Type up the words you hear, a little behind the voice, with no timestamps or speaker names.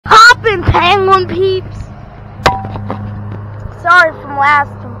on, peeps? Sorry from last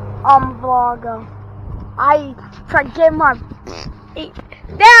vlog. I tried to get my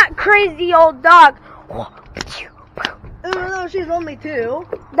that crazy old dog. No, she's only 2.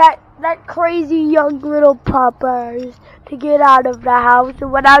 That crazy young little puppers to get out of the house.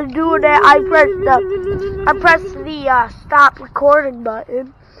 And when I was doing it, I pressed the stop recording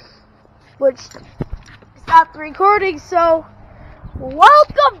button, which stopped the recording. So,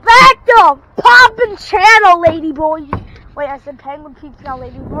 welcome back to Poppin' Channel, lady boys. Wait, I said Penguin Peeps, now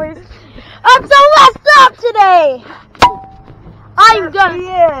lady boys. I'm so messed up today. I'm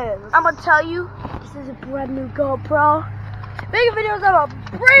gonna tell you, this is a brand new GoPro. Making videos of a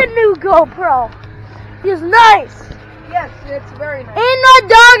brand new GoPro. It's nice. Yes, it's very nice. And my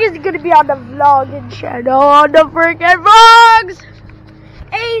dog is gonna be on the vlogging channel on the freaking vlogs.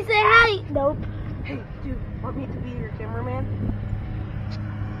 Hey, say hi. Nope. Hey, dude, want me to be your cameraman?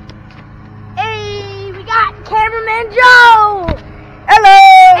 Hey, we got cameraman Joe. Hello.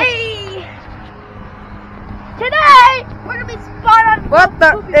 Hey. Today we're gonna be spot on. What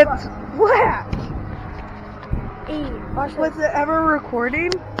the? It's what? Hey, watch Was it ever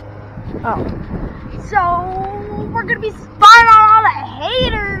recording? Oh. So we're gonna be spying on all the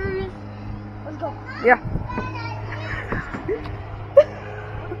haters. Let's go. Yeah.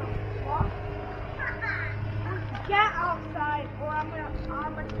 Get outside, or I'm gonna.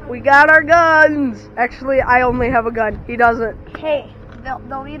 We got our guns. Actually, I only have a gun. He doesn't. Hey,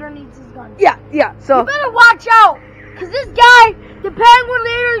 the leader needs his gun. Yeah. So. You better watch out, cause this guy, the penguin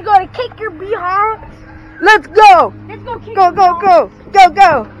leader, is gonna kick your behind. Let's go. Let's go kick. Go.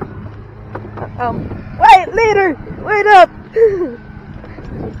 Wait, leader. Wait up. Woo.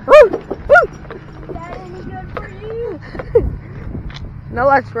 Is that any good for you? Now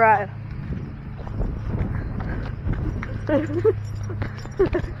let's ride.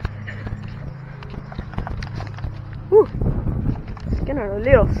 Whew. It's getting a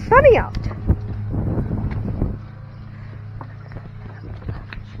little sunny out.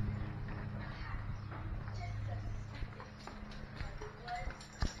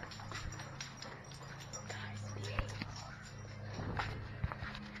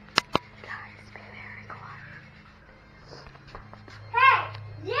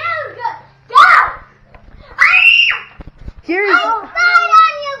 Here's I'll spy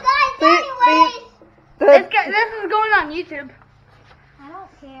on you guys anyways. This is going on YouTube. I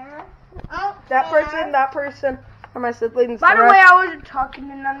don't care. That person are my siblings. By the way, I wasn't talking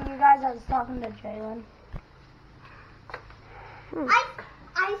to none of you guys. I was talking to Jalen.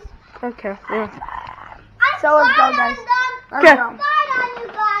 Okay. Yeah. So let's go, guys.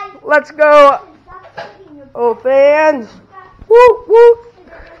 Let's go. Oh, fans. Woo.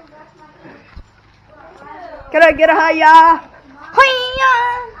 Can I get a hi-ya? Hi-ya!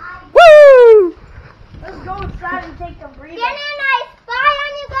 Woo! Let's go inside and take a breather. Didn't I spy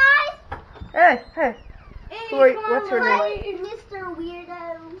on you guys? Hey. Hey, Wait, come on, what's her name? Mr.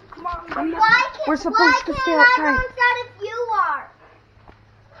 Weirdo. Come on. We're supposed to stay I outside. go inside if you are?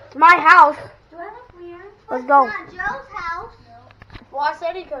 It's my house. Do I look weird? Let's go. It's not Joe's house. Well, I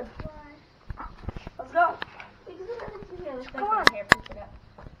said he could. Let's go. Come on.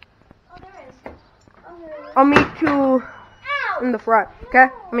 Oh, there is. I'll meet you Ow! in the front, okay?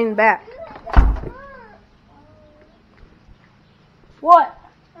 I mean back. What?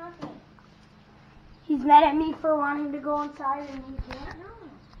 Nothing. He's mad at me for wanting to go inside and he can't?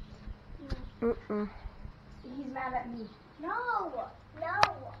 Mm-mm. He's mad at me. No.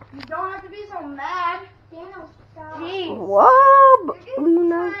 You don't have to be so mad. Daniel, stop. Jeez. Whoa, You're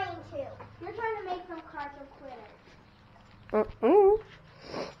Luna. trying to. You're trying to make them cards of quitters. Mm-mm.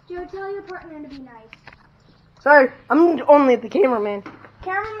 Joe, tell your partner to be nice. Sorry, I'm only the cameraman.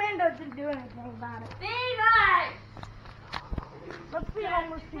 Cameraman doesn't do anything about it. Be nice! Let's be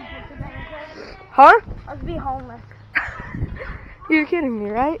homeless people today, okay? Huh? Let's be homeless. You're kidding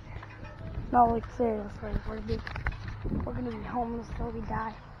me, right? No, like seriously, we're gonna be homeless till we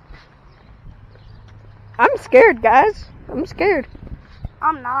die. I'm scared, guys. I'm scared.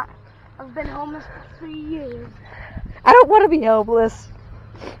 I'm not. I've been homeless for 3 years. I don't want to be homeless.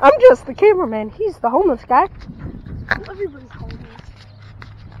 I'm just the cameraman. He's the homeless guy. Everybody's homeless.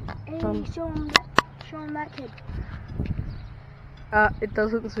 Hey, show him that kid. It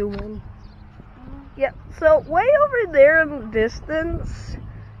doesn't zoom in. Yeah, so way over there in the distance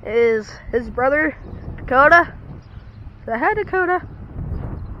is his brother, Dakota. Say hi, Dakota.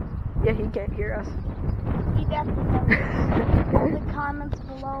 Yeah, he can't hear us. He definitely does. All the comments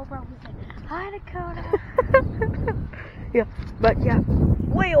below probably say, hi, Dakota. Yeah, but yeah,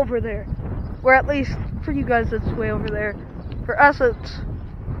 way over there. Or at least for you guys, it's way over there. For us, it's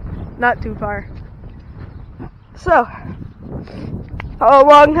not too far. So, how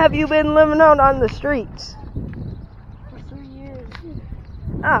long have you been living out on the streets? For 3 years.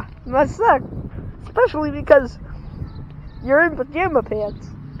 Ah, must suck. Especially because you're in pajama pants.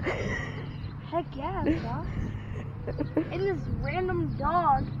 Heck yeah, it does. And this random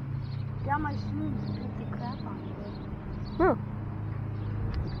dog down my shoes beat the crap out of it.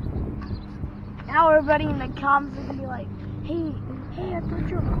 Now everybody in the comments are gonna be like, hey, I thought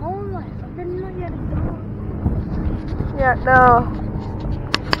you were homeless. I didn't know you had a dog. Yeah, no.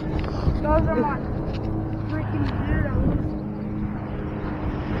 Those are my freaking weirdos.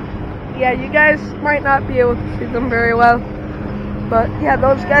 Yeah, you guys might not be able to see them very well. But yeah,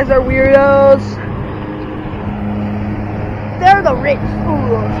 those guys are weirdos. They're the rich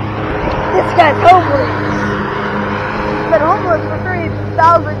fools. This guy's homeless. He's been homeless for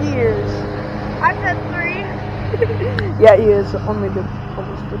 3,000 years. I've had 3. Yeah, he is only been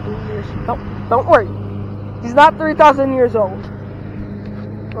homeless for 3 years. Don't worry. He's not 3,000 years old.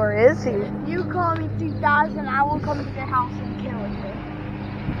 Or is he? You call me 2,000, I will come to your house and kill you.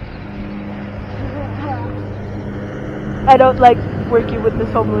 I don't like working with this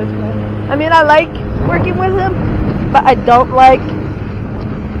homeless man. I mean, I like working with him, but I don't like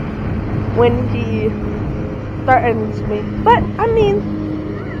when he threatens me. But, I mean,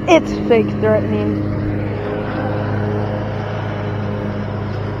 it's fake threatening.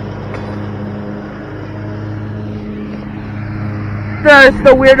 There's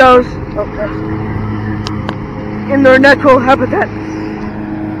the weirdos in their natural habitats.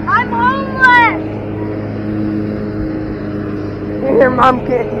 I'm homeless! Your mom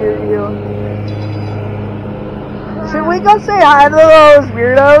can't hear you. Should we go say hi to those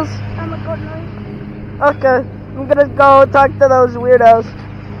weirdos? I'm gonna go now. Okay, I'm gonna go talk to those weirdos.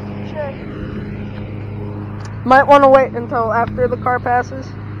 Sure. Might want to wait until after the car passes.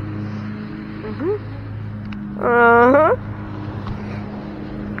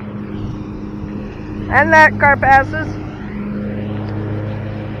 And that car passes.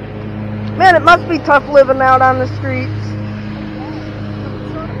 Man, it must be tough living out on the streets.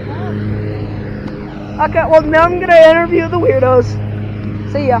 Okay, well now I'm gonna interview the weirdos.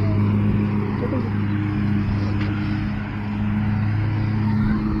 See ya.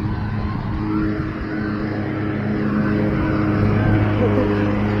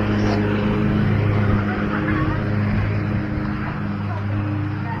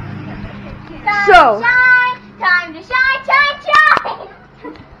 So, Time to shine, shine.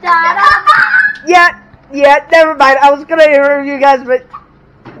 Da-da. yeah, never mind. I was gonna interview you guys, but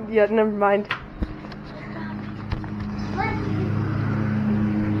yeah, never mind.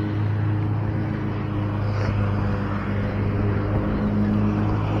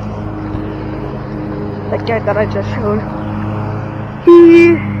 That guy that I just showed,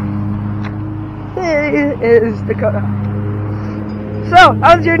 he is Dakota. So,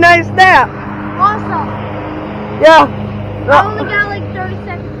 how's your nice nap? Awesome. Yeah. I only got like 30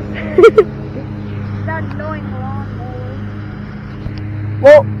 seconds. That annoying lawnmower.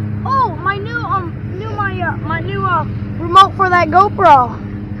 Well, Oh, my new remote for that GoPro.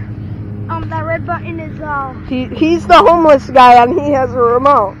 That red button is he's the homeless guy and he has a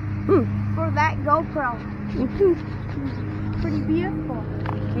remote. for that GoPro. Pretty beautiful.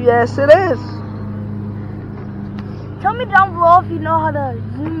 Yes, it is. Tell me down below if you know how to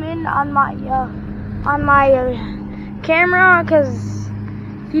zoom in on my camera, cause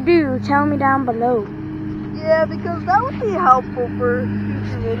if you do, tell me down below. Yeah, because that would be helpful for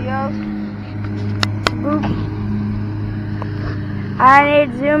future videos. Boop. I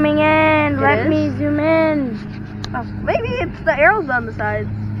need zooming in. Let is? me zoom in. Oh, maybe it's the arrows on the sides.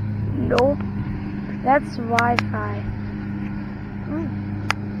 Nope. That's Wi-Fi.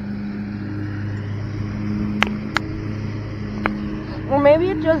 Or maybe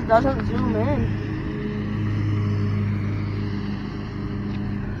it just doesn't zoom in.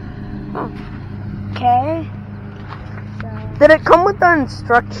 Okay. So, Did it come with the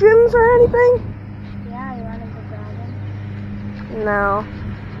instructions or anything? yeah, you want to go driving? No.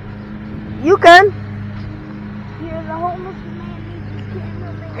 You can. You're the homeless man needs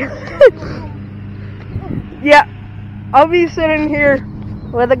his camera. Yeah. I'll be sitting here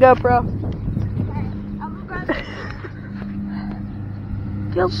with a GoPro. I'm gonna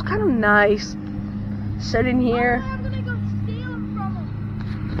Feels kind of nice. Sitting here. I'm gonna go steal him from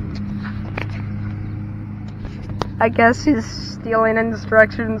him. I guess he's stealing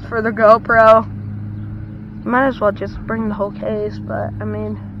instructions for the GoPro. Might as well just bring the whole case, but I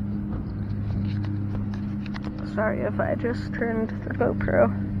mean, sorry if I just turned the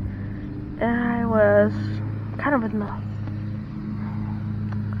GoPro. I was kind of in the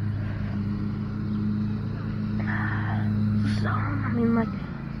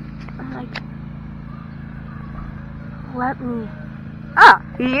let me. Ah,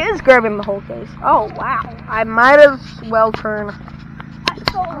 he is grabbing the whole case. Oh, wow. I might as well turn.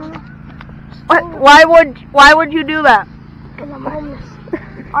 What? Why would you do that? Because I'm homeless.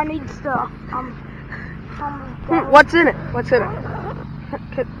 I need stuff. I'm homeless. What's in it? What's in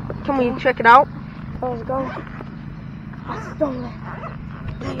it? Can we check it out? Let's go. I stole it.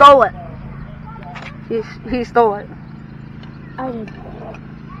 Stole it. He stole it. I did.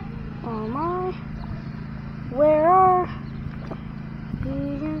 Oh my. Where are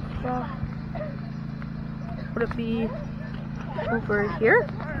these stuff? Would it be over here?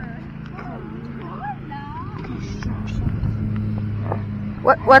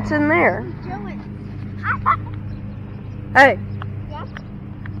 What's in there? Hey.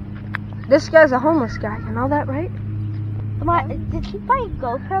 This guy's a homeless guy. You know that, right? Did he buy a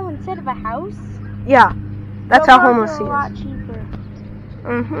GoPro instead of a house? Yeah. That's how homeless he A lot is. cheaper.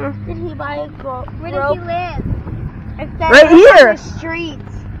 Mhm. Did he buy a GoPro? Where does he live? Right here. On the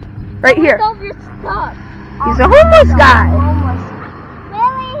streets. Right here. All your stuff. He's a homeless guy. Homeless.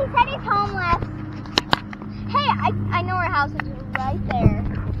 Really? He said he's homeless. Hey, I know our house is right there.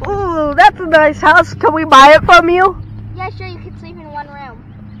 Ooh, that's a nice house. Can we buy it from you? Yeah, sure. You could sleep in one room.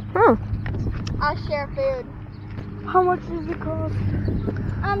 I'll share food. How much does it cost?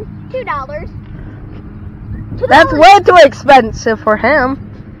 $2. That's way too expensive for him.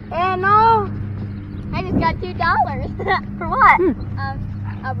 And no. I just got $2 for what?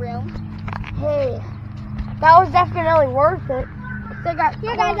 A room. Hey, that was definitely worth it. So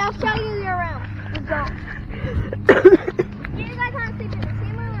here, guys, I'll show you your room. Let's go. You guys want to sleep in the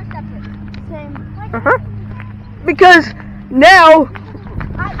same room or separate? Same. Because now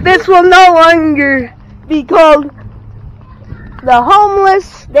this will no longer be called the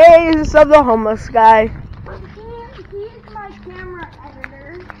homeless days of the homeless guy. He's my camera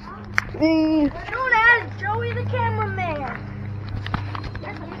editor. Me. Don't add Joey the cameraman.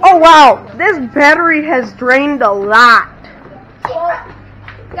 Oh wow, this battery has drained a lot.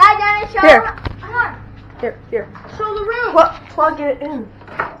 Guys, I'm show Here. Come on. Here. Show the room. Plug it in.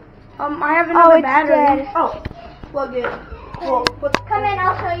 I have another it's battery. dead. Oh, plug it. Well, Come in,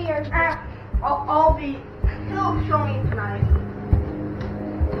 I'll show you yours. I'll be. He'll show me tonight.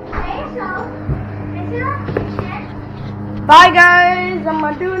 Hey, so, is it our kitchen? Bye guys. I'm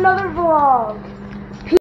gonna do another vlog.